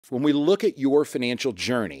When we look at your financial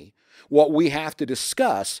journey, what we have to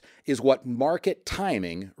discuss is what market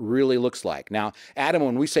timing really looks like. Now, Adam,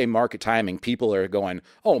 when we say market timing, people are going,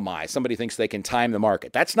 oh my, somebody thinks they can time the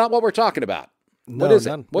market. That's not what we're talking about. What is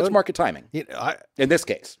it? What's market timing in this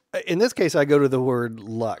case? In this case, I go to the word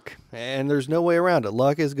luck, and there's no way around it.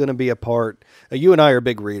 Luck is going to be a part. You and I are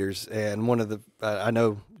big readers, and one of the, I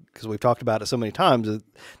know because we've talked about it so many times,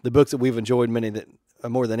 the books that we've enjoyed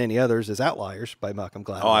more than any others is Outliers by Malcolm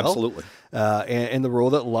Gladwell. Oh, absolutely. And the role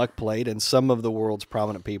that luck played in some of the world's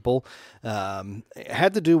prominent people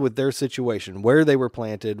had to do with their situation, where they were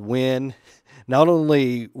planted, when, not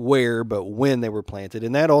only where, but when they were planted.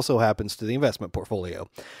 And that also happens to the investment portfolio.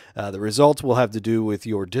 The results will have to do with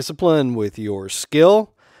your discipline, with your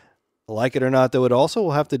skill. Like it or not, though, it also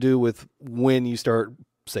will have to do with when you start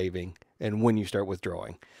saving and when you start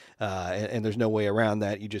withdrawing. And there's no way around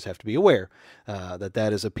that. You just have to be aware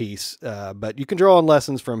that is a piece. But you can draw on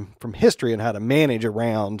lessons from history and how to manage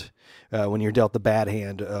around when you're dealt the bad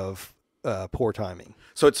hand of poor timing.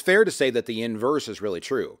 So it's fair to say that the inverse is really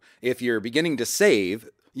true. If you're beginning to save,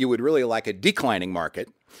 you would really like a declining market.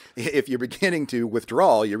 If you're beginning to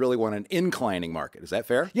withdraw, you really want an inclining market. Is that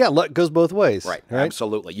fair? Yeah, luck goes both ways. Right.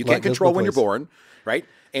 Absolutely. You can't control when you're born, right?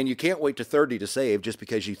 And you can't wait to 30 to save just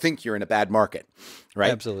because you think you're in a bad market,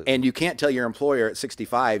 right? Absolutely. And you can't tell your employer at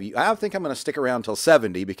 65, I think I'm going to stick around until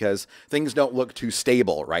 70 because things don't look too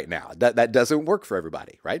stable right now. That doesn't work for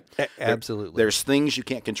everybody, right? Absolutely. There's things you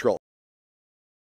can't control.